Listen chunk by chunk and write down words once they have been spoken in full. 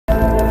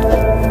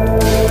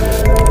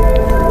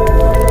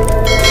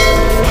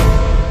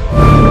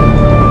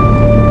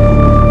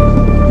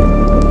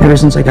Ever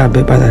since I got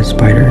bit by that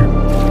spider,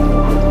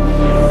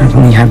 I've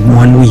only had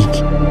 1 week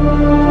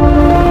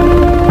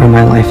where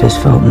my life has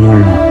felt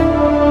normal.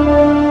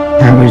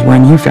 That was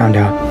when you found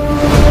out.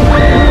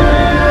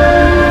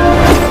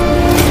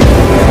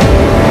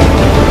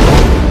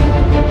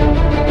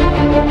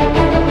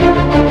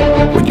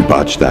 When you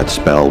botched that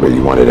spell where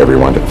you wanted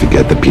everyone to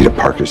forget that Peter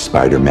Parker's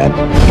Spider-Man,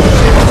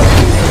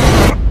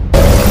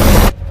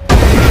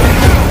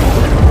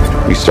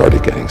 we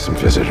started getting some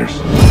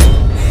visitors.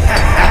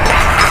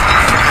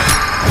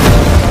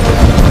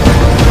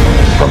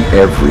 From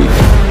every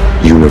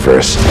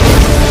universe.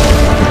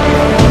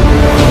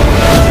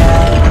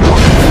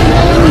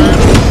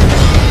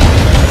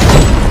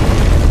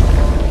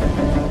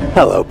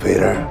 Hello,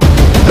 Peter.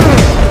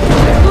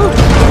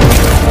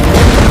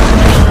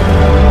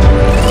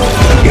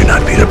 You're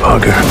not Peter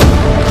Parker.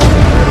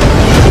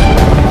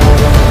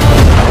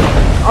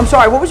 I'm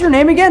sorry, what was your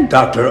name again?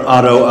 Dr.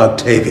 Otto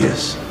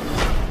Octavius.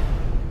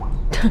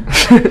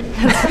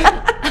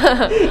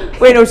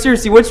 Wait, no,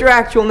 seriously, what's your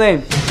actual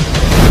name?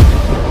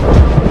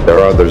 There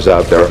are others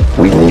out there.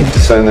 We need to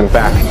send them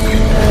back.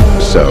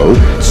 So,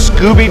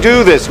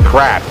 Scooby-Doo this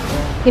crap.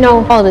 You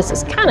know, all this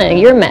is kind of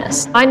your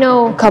mess. I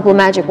know a couple of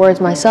magic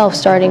words myself,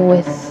 starting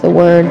with the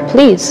word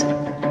please.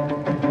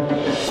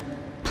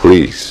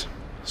 Please,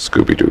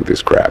 Scooby-Doo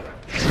this crap.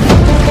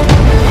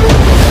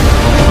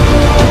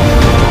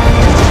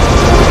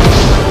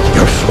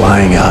 You're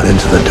flying out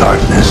into the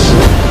darkness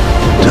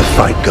to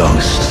fight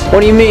ghosts.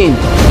 What do you mean?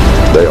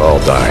 They all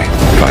die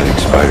fighting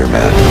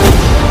Spider-Man.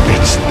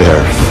 It's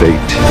their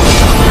fate.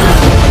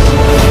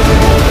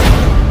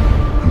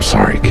 I'm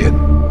sorry, kid.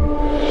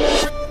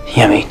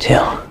 Yeah, me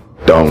too.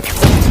 Don't.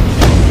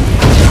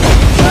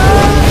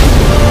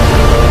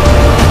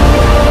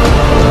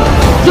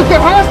 Look,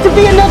 there has to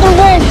be another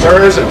way!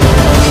 There isn't.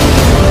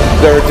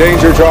 They're a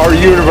danger to our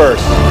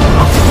universe.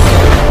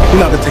 You're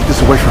not gonna take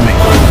this away from me.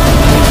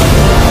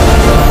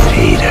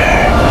 Peter,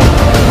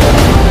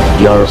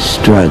 you're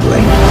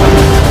struggling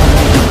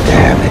to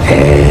have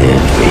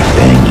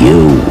everything you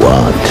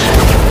want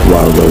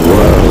while the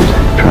world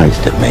tries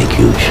to make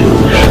you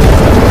choose.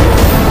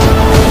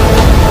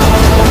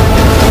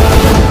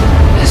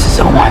 This is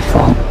all my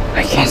fault.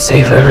 I can't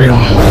save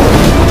everyone.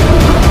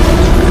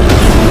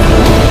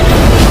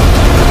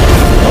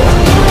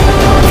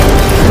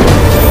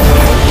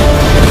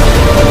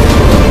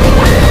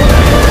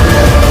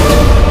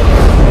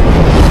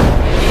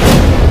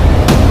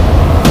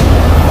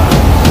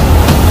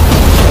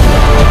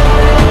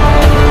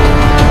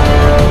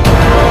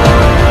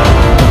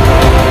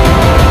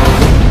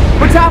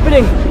 What's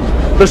happening?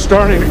 They're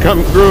starting to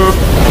come through,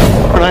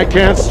 and I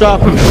can't stop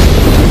them.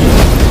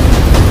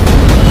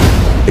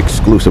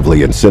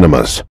 Exclusively in cinemas.